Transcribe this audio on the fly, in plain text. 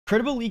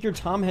Credible leaker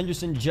Tom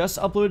Henderson just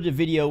uploaded a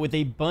video with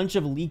a bunch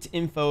of leaked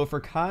info for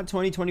COD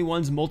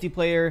 2021's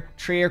multiplayer,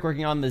 Treyarch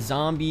working on the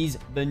zombies,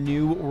 the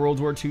new World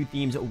War II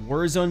themes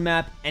Warzone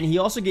map, and he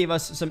also gave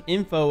us some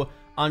info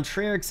on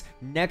Treyarch's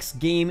next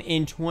game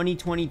in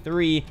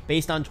 2023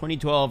 based on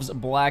 2012's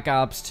Black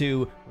Ops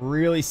 2.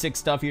 Really sick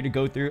stuff here to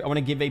go through. I want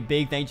to give a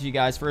big thank you to you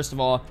guys, first of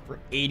all, for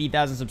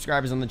 80,000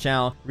 subscribers on the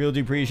channel. Really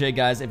do appreciate it,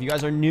 guys. If you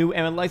guys are new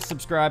and would like to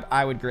subscribe,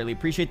 I would greatly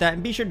appreciate that.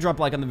 And be sure to drop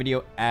a like on the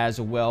video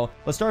as well.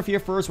 Let's start off here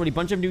first with a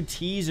bunch of new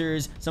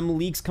teasers, some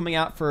leaks coming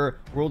out for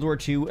World War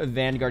II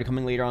Vanguard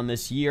coming later on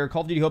this year.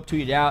 Call of Duty Hope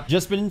tweeted out,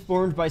 just been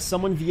informed by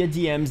someone via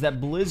DMs that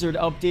Blizzard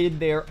updated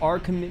their Our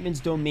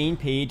Commitments domain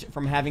page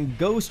from having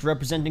Ghost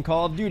representing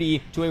Call of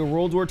Duty to a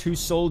World War II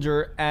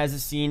soldier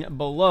as seen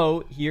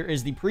below. Here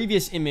is the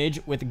previous image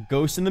with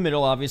Ghost in the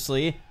middle,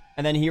 obviously,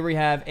 and then here we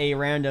have a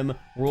random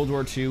World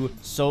War II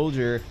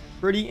soldier.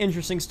 Pretty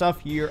interesting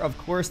stuff here. Of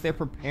course, they're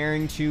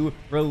preparing to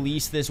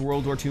release this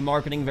World War II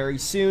marketing very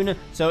soon,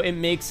 so it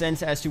makes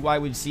sense as to why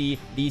we'd see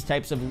these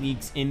types of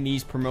leaks in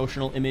these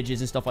promotional images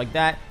and stuff like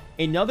that.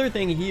 Another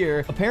thing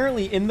here,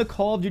 apparently in the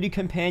Call of Duty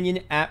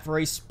companion app, for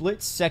a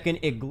split second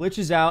it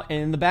glitches out,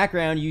 and in the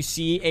background you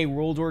see a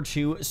World War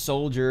II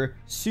soldier.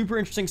 Super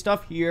interesting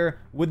stuff here.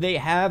 Would they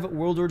have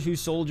World War II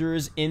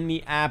soldiers in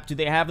the app? Do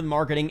they have the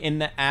marketing in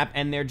the app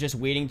and they're just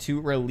waiting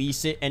to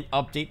release it and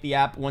update the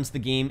app once the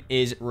game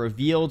is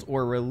revealed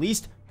or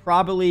released?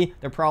 Probably.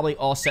 They're probably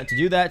all set to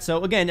do that.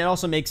 So again, it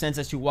also makes sense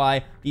as to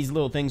why these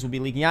little things will be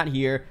leaking out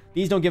here.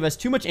 These don't give us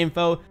too much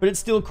info, but it's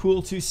still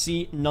cool to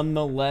see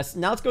nonetheless.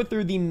 Now let's go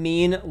through the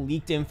main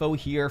leaked info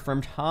here from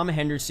Tom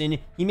Henderson.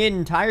 He made an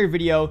entire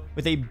video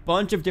with a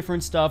bunch of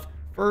different stuff.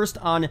 First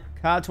on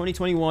COD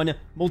 2021,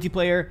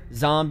 multiplayer,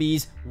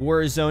 zombies,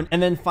 Warzone,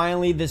 and then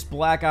finally this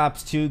Black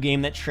Ops 2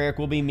 game that Treyarch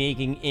will be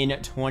making in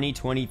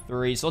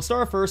 2023. So let's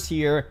start first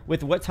here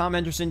with what Tom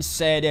Henderson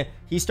said.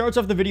 He starts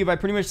off the video by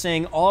pretty much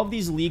saying all of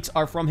these leaks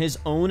are from his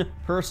own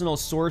personal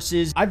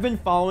sources. I've been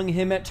following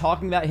him at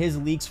talking about his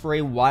leaks for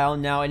a while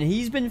now, and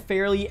he's been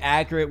fairly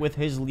accurate with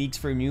his leaks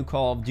for new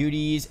Call of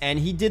Duties, and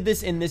he did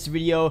this in this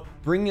video,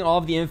 bringing all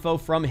of the info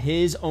from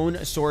his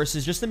own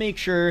sources just to make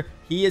sure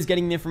he is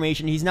getting the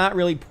information. He's not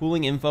really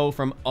pooling info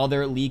from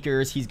other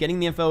leakers. He's getting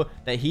the info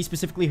that he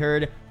specifically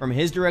heard from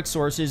his direct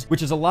sources,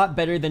 which is a lot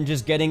better than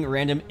just getting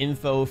random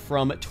info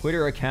from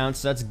Twitter accounts.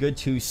 So that's good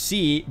to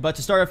see. But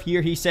to start off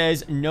here, he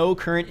says no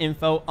current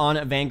info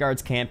on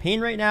Vanguard's campaign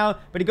right now,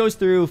 but it goes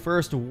through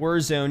first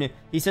Warzone.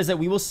 He says that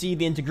we will see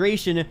the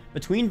integration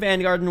between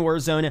Vanguard and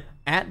Warzone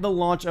at the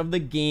launch of the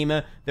game.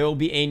 There will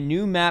be a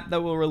new map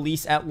that will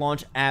release at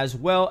launch as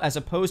well, as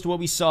opposed to what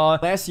we saw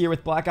last year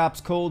with Black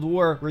Ops Cold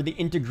War, where the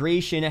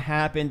integration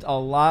happened a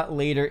lot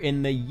later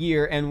in the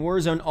year. And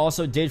Warzone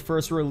also did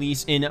first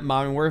release in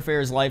Modern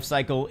Warfare's life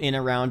cycle in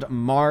around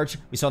March.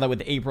 We saw that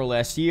with April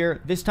last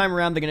year. This time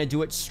around, they're going to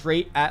do it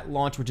straight at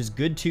launch, which is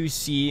good to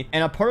see.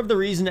 And a part of the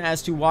reason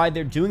as to why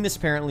they're doing this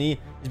apparently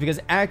is because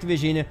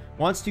Activision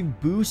wants to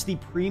boost the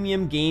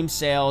premium game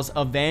sales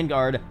of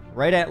Vanguard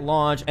right at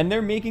launch, and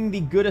they're making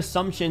the good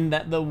assumption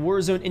that the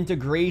Warzone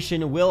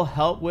integration will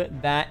help with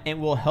that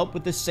and will help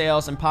with the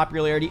sales and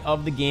popularity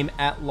of the game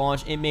at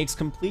launch. It makes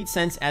complete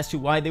sense as to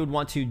why they would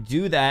want to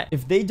do that.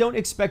 If they don't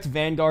expect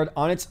Vanguard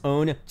on its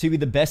own to be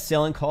the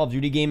best-selling Call of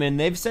Duty game, and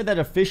they've said that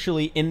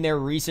officially in their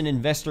recent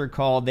investor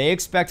call, they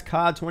expect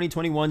COD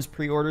 2021's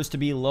pre-orders to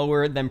be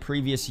lower than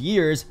previous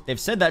years. They've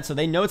said that, so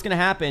they know it's going to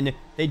happen.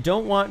 They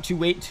don't want to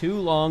wait too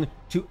long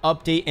to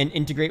update and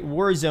integrate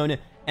Warzone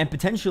and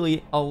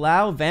potentially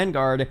allow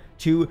Vanguard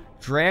to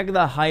drag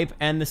the hype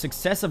and the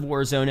success of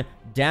Warzone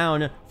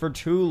down for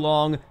too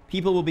long.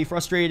 People will be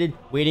frustrated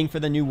waiting for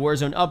the new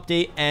Warzone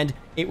update, and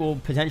it will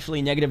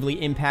potentially negatively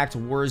impact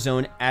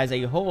Warzone as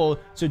a whole.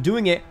 So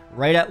doing it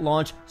right at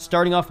launch,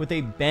 starting off with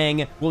a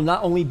bang, will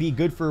not only be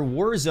good for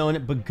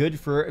Warzone, but good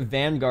for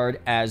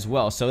Vanguard as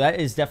well. So that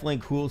is definitely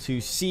cool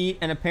to see.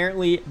 And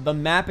apparently the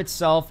map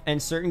itself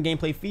and certain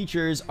gameplay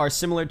features are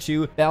similar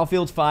to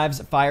Battlefield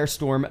 5's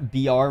Firestorm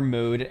BR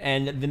mode.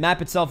 And the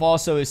map itself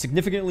also is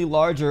significantly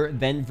larger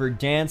than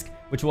Verdansk,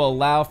 which will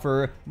allow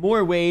for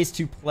more ways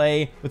to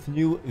play with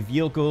new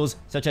vehicles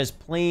such as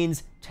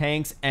planes,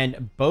 tanks,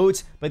 and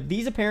boats. But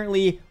these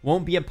apparently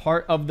won't be a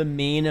part of the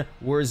main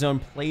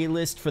Warzone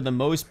playlist for the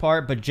most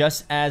part, but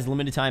just as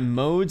limited time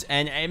modes.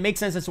 And it makes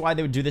sense as to why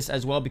they would do this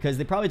as well, because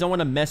they probably don't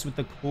want to mess with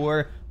the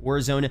core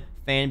Warzone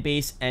fan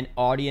base and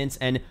audience,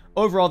 and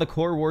overall the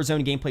core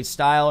Warzone gameplay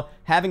style.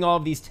 Having all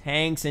of these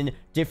tanks and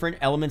different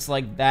elements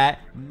like that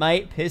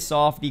might piss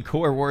off the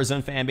core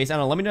Warzone fan base. I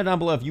don't know, let me know down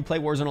below if you play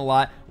Warzone a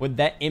lot. Would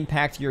that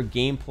impact your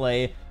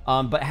gameplay?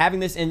 But having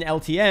this in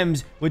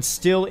LTMs would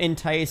still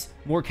entice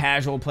more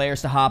casual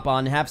players to hop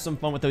on and have some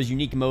fun with those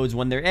unique modes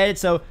when they're added.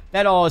 So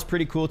that all is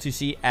pretty cool to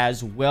see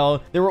as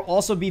well. There will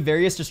also be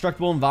various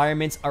destructible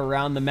environments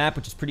around the map,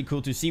 which is pretty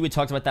cool to see. We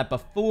talked about that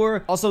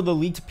before. Also, the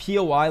leaked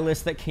POI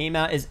list that came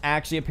out is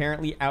actually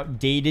apparently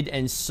outdated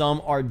and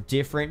some are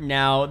different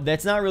now.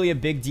 That's not really a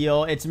big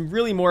deal. It's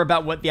really more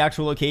about what the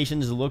actual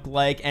locations look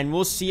like, and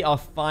we'll see a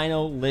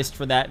final list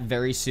for that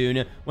very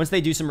soon once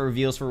they do some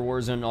reveals for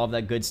Warzone and all of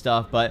that good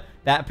stuff, but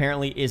that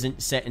apparently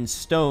isn't set in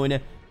stone.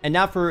 And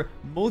now for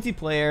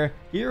multiplayer,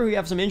 here we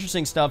have some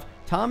interesting stuff.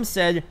 Tom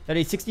said that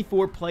a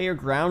 64-player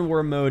ground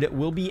war mode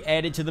will be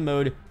added to the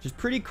mode, which is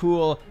pretty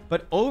cool.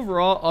 But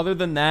overall, other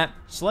than that,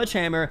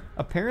 Sledgehammer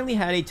apparently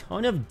had a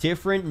ton of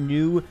different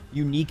new,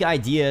 unique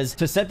ideas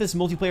to set this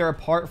multiplayer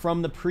apart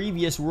from the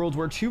previous World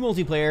War II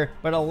multiplayer.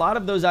 But a lot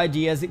of those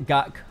ideas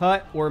got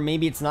cut, or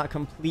maybe it's not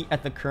complete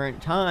at the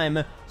current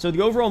time. So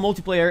the overall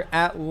multiplayer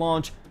at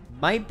launch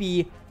might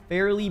be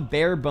fairly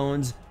bare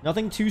bones,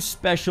 nothing too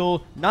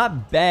special,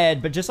 not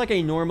bad, but just like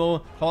a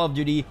normal Call of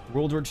Duty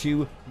World War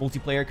II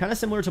multiplayer, kind of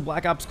similar to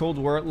Black Ops Cold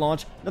War at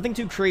launch. Nothing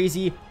too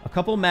crazy, a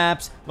couple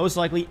maps, most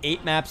likely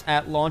 8 maps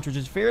at launch, which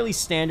is fairly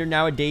standard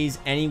nowadays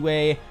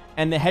anyway.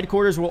 And the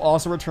headquarters will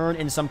also return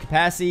in some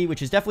capacity,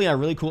 which is definitely a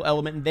really cool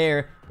element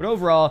there. But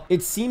overall,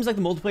 it seems like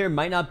the multiplayer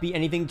might not be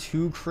anything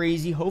too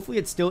crazy. Hopefully,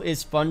 it still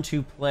is fun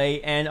to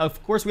play. And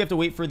of course, we have to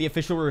wait for the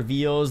official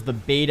reveals, the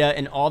beta,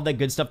 and all that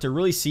good stuff to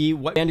really see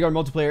what Vanguard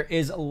multiplayer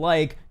is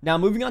like. Now,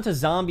 moving on to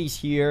zombies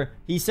here,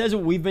 he says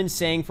what we've been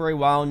saying for a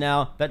while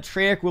now, that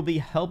Treyarch will be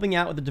helping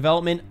out with the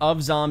development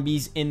of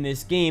zombies in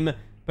this game.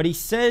 But he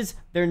says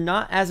they're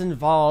not as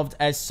involved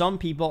as some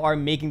people are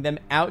making them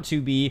out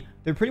to be.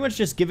 They're pretty much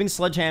just giving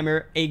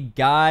Sledgehammer a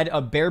guide,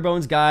 a bare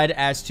bones guide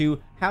as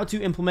to how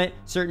to implement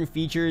certain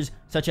features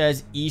such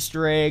as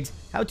Easter eggs,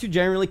 how to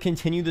generally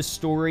continue the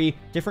story,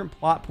 different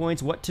plot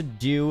points, what to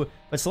do.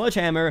 But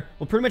Sledgehammer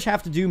will pretty much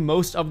have to do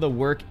most of the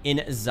work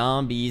in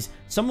zombies.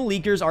 Some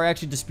leakers are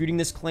actually disputing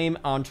this claim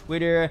on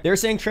Twitter. They're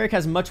saying Treyarch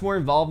has much more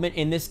involvement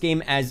in this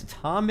game as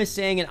Tom is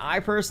saying, and I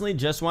personally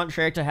just want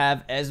Treyarch to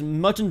have as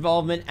much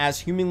involvement as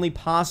humanly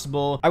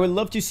possible. I would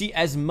love to see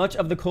as much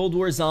of the Cold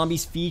War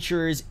zombies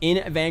features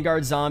in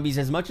Vanguard Zombies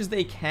as much as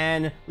they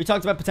can. We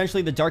talked about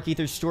potentially the Dark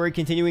Aether story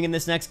continuing in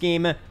this next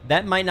game.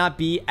 That might not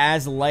be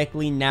as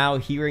likely now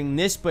hearing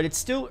this, but it's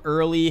still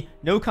early.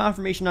 No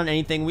confirmation on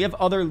anything. We have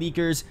other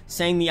leakers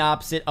saying the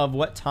opposite of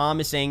what Tom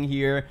is saying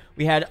here.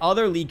 We had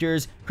other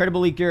leakers,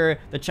 credible leaker,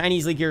 the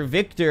Chinese leaker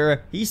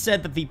Victor. He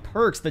said that the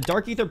perks, the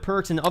Dark Aether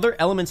perks and other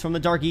elements from the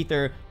Dark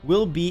Aether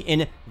will be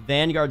in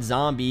Vanguard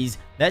Zombies.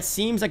 That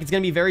seems like it's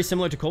going to be very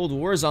similar to Cold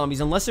War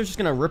Zombies, unless they're just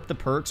going to rip the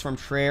perks from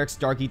Treyarch's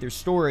Dark Aether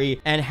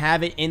story and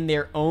have it in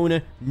their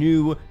own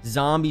new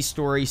zombie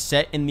story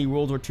set in the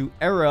World War II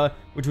era,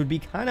 which would be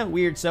kind of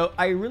weird. So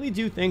I really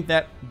do think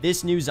that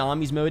this new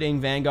Zombies mode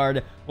in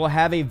Vanguard will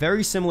have a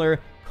very similar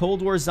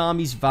Cold War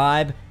Zombies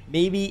vibe.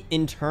 Maybe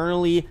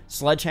internally,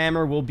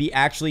 Sledgehammer will be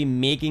actually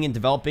making and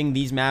developing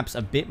these maps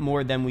a bit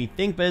more than we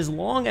think, but as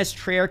long as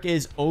Treyarch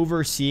is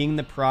overseeing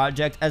the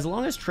project, as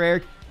long as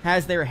Treyarch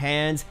has their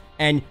hands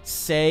and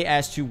say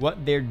as to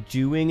what they're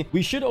doing,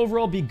 we should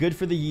overall be good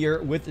for the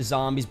year with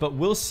zombies, but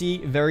we'll see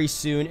very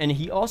soon. And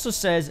he also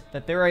says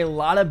that there are a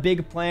lot of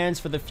big plans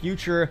for the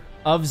future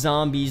of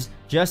zombies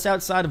just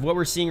outside of what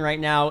we're seeing right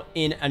now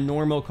in a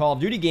normal Call of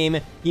Duty game.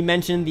 He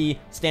mentioned the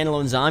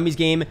standalone zombies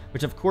game,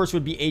 which of course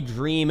would be a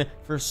dream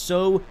for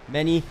so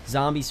many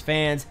zombies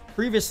fans.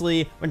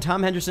 Previously, when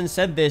Tom Henderson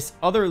said this,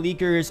 other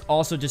leakers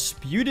also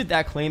disputed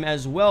that claim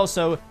as well.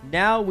 So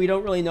now we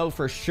don't really know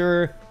for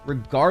sure.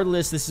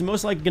 Regardless, this is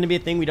most likely going to be a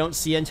thing we don't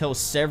see until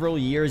several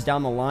years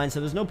down the line, so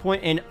there's no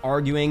point in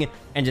arguing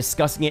and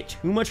discussing it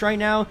too much right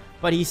now.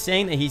 But he's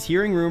saying that he's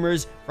hearing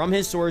rumors from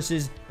his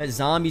sources that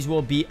zombies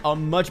will be a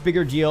much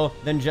bigger deal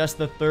than just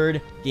the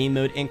third game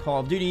mode in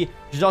Call of Duty,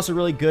 which is also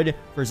really good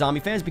for zombie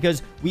fans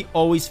because we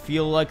always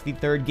feel like the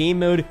third game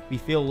mode, we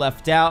feel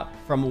left out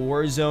from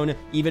Warzone.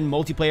 Even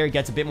multiplayer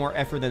gets a bit more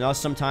effort than us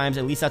sometimes,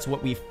 at least that's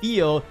what we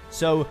feel.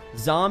 So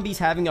zombies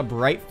having a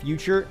bright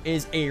future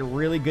is a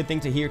really good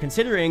thing to hear,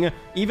 considering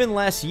even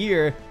last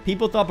year,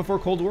 people thought before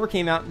Cold War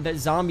came out that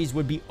zombies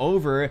would be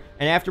over,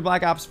 and after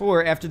Black Ops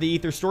 4, after the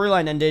Aether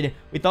storyline ended,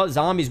 we thought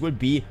zombies would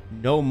be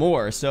no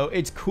more. So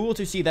it's cool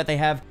to see that they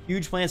have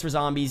huge plans for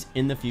zombies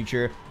in the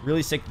future.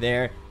 Really sick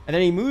there. And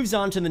then he moves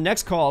on to the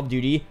next Call of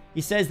Duty.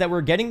 He says that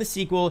we're getting the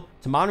sequel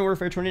to Modern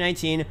Warfare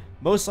 2019,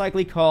 most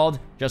likely called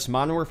just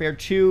Modern Warfare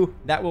 2,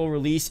 that will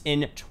release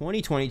in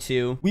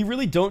 2022. We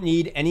really don't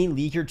need any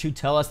leaker to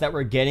tell us that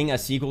we're getting a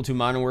sequel to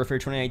Modern Warfare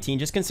 2019,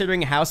 just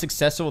considering how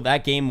successful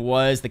that game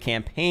was, the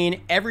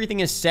campaign, everything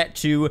is set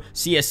to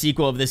see a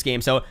sequel of this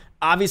game. So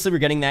obviously we're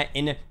getting that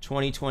in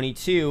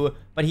 2022,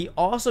 but he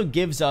also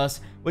gives us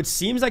what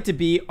seems like to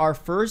be our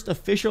first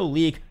official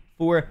leak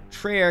for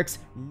Treyarch's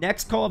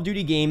next Call of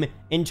Duty game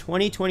in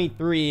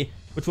 2023,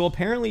 which will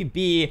apparently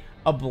be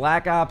a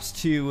Black Ops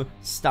 2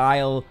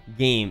 style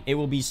game. It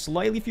will be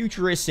slightly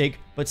futuristic,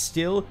 but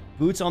still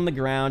boots on the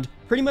ground,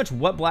 pretty much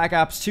what Black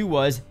Ops 2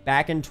 was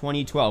back in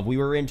 2012. We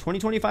were in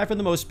 2025 for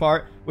the most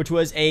part, which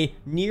was a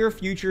near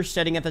future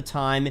setting at the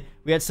time.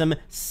 We had some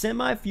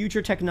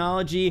semi-future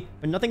technology,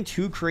 but nothing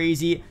too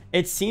crazy.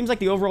 It seems like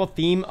the overall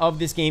theme of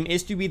this game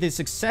is to be the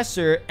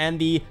successor and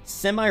the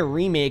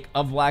semi-remake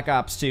of Black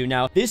Ops 2.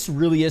 Now, this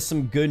really is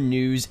some good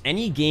news.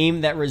 Any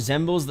game that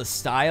resembles the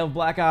style of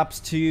Black Ops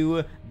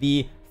 2,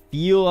 the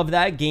feel of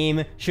that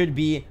game, should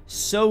be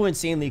so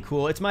insanely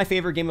cool. It's my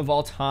favorite game of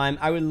all time.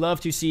 I would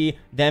love to see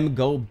them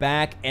go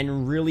back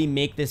and really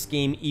make this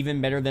game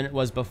even better than it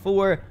was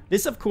before.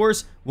 This, of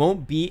course,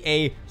 won't be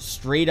a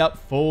straight up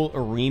full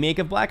remake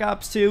of Black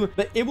Ops 2,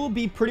 but it will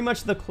be pretty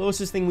much the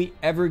closest thing we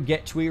ever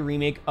get to a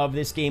remake of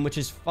this game, which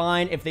is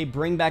fine if they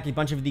bring back a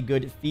bunch of the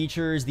good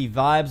features, the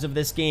vibes of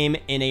this game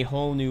in a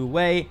whole new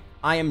way.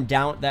 I am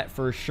down with that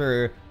for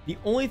sure. The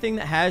only thing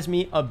that has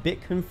me a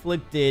bit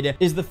conflicted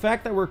is the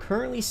fact that we're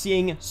currently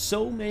seeing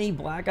so many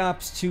Black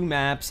Ops 2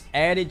 maps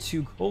added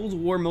to Cold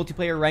War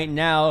multiplayer right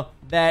now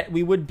that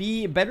we would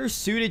be better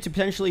suited to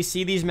potentially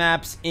see these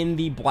maps in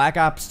the Black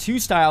Ops 2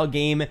 style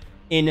game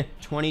in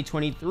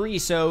 2023.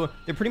 So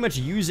they're pretty much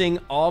using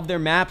all of their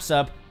maps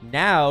up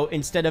now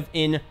instead of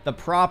in the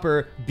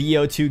proper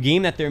BO2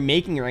 game that they're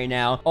making right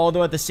now.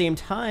 Although at the same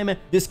time,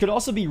 this could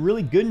also be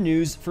really good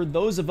news for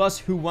those of us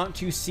who want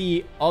to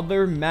see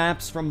other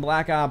maps from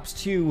Black Ops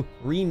 2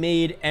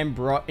 remade and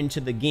brought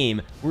into the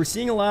game. We're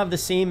seeing a lot of the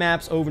same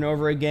maps over and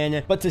over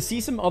again, but to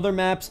see some other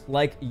maps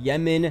like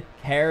Yemen,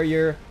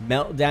 Carrier,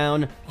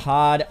 Meltdown,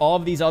 Pod, all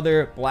of these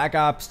other Black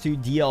Ops 2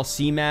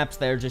 DLC maps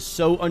that are just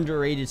so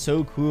underrated,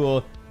 so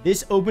cool,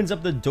 this opens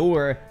up the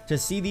door to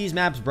see these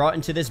maps brought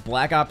into this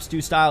Black Ops 2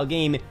 style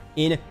game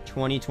in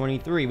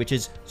 2023, which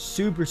is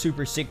super,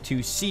 super sick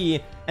to see.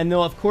 And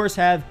they'll, of course,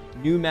 have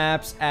new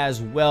maps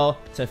as well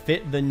to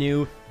fit the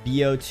new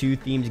BO2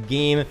 themed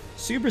game.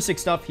 Super sick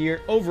stuff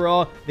here.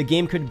 Overall, the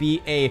game could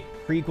be a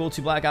prequel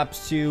to Black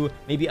Ops 2,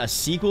 maybe a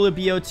sequel to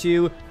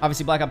BO2.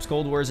 Obviously, Black Ops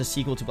Cold War is a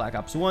sequel to Black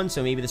Ops 1,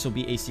 so maybe this will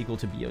be a sequel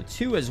to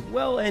BO2 as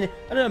well. And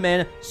I don't know,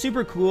 man,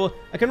 super cool.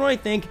 I can only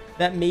think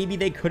that maybe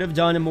they could have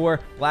done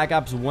more Black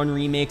Ops 1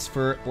 remakes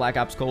for Black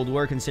Ops Cold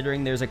War,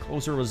 considering there's a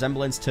closer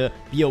resemblance to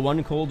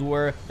BO1 Cold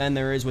War than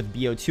there is with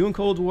BO2 and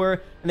Cold War.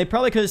 And they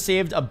probably could have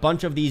saved a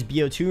bunch of these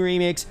BO2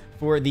 remakes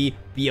for the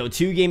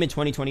BO2 game in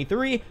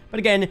 2023. But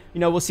again, you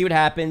know, we'll see what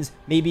happens.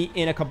 Maybe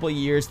in a couple of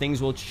years,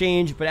 things will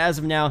change. But as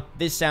of now,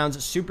 this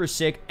sounds super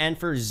sick. And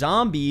for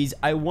zombies,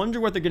 I wonder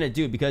what they're going to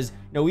do, because,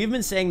 you know, we've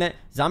been saying that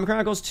Zombie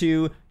Chronicles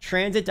 2,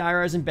 Transit, Die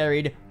Rise, and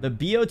Buried, the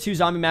BO2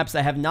 zombie maps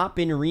that have not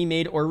been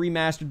remade or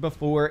remastered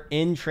before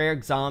in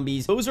Treyarch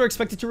Zombies, those are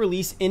expected to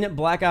release in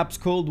Black Ops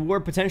Cold War,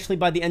 potentially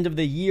by the end of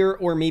the year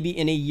or maybe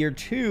in a year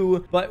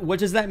 2. But what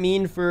does that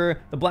mean for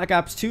the Black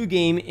Ops 2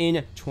 game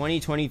in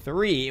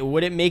 2023?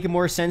 Would it make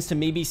more sense to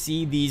maybe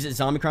see these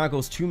Zombie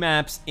Chronicles 2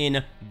 maps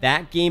in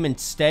that game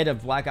instead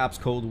of Black Ops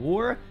Cold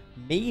War?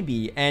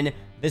 Maybe. And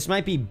this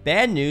might be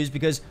bad news,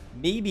 because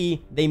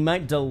maybe they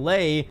might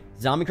delay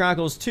Zombie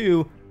Chronicles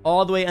 2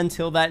 all the way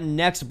until that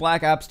next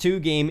Black Ops 2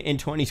 game in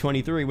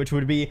 2023, which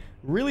would be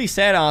really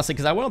sad, honestly,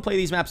 because I want to play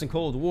these maps in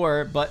Cold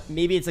War, but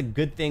maybe it's a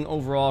good thing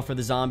overall for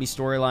the zombie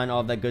storyline, all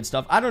of that good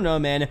stuff. I don't know,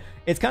 man.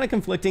 It's kind of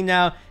conflicting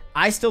now.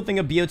 I still think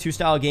a BO2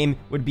 style game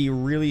would be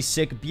really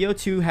sick.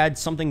 BO2 had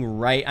something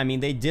right. I mean,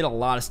 they did a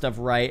lot of stuff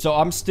right. So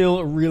I'm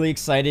still really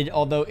excited,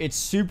 although it's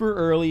super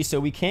early,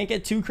 so we can't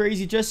get too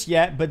crazy just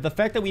yet. But the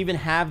fact that we even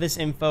have this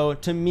info,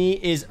 to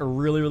me, is a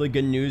really, really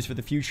good news for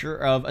the future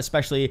of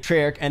especially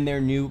Treyarch and their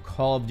new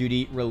Call of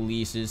Duty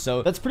releases.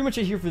 So that's pretty much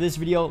it here for this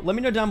video. Let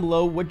me know down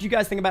below what you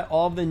guys think about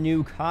all of the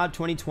new COD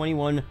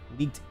 2021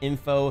 leaked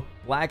info,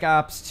 Black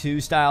Ops 2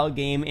 style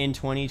game in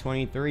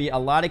 2023. A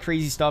lot of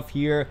crazy stuff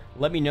here.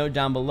 Let me know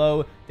down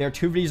below. There are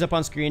 2 videos up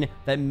on screen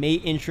that may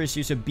interest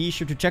you, so be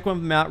sure to check one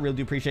of them out. Really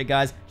do appreciate it,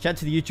 guys. Shout out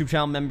to the YouTube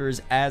channel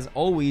members as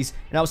always,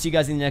 and I'll see you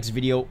guys in the next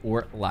video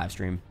or live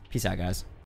stream. Peace out, guys.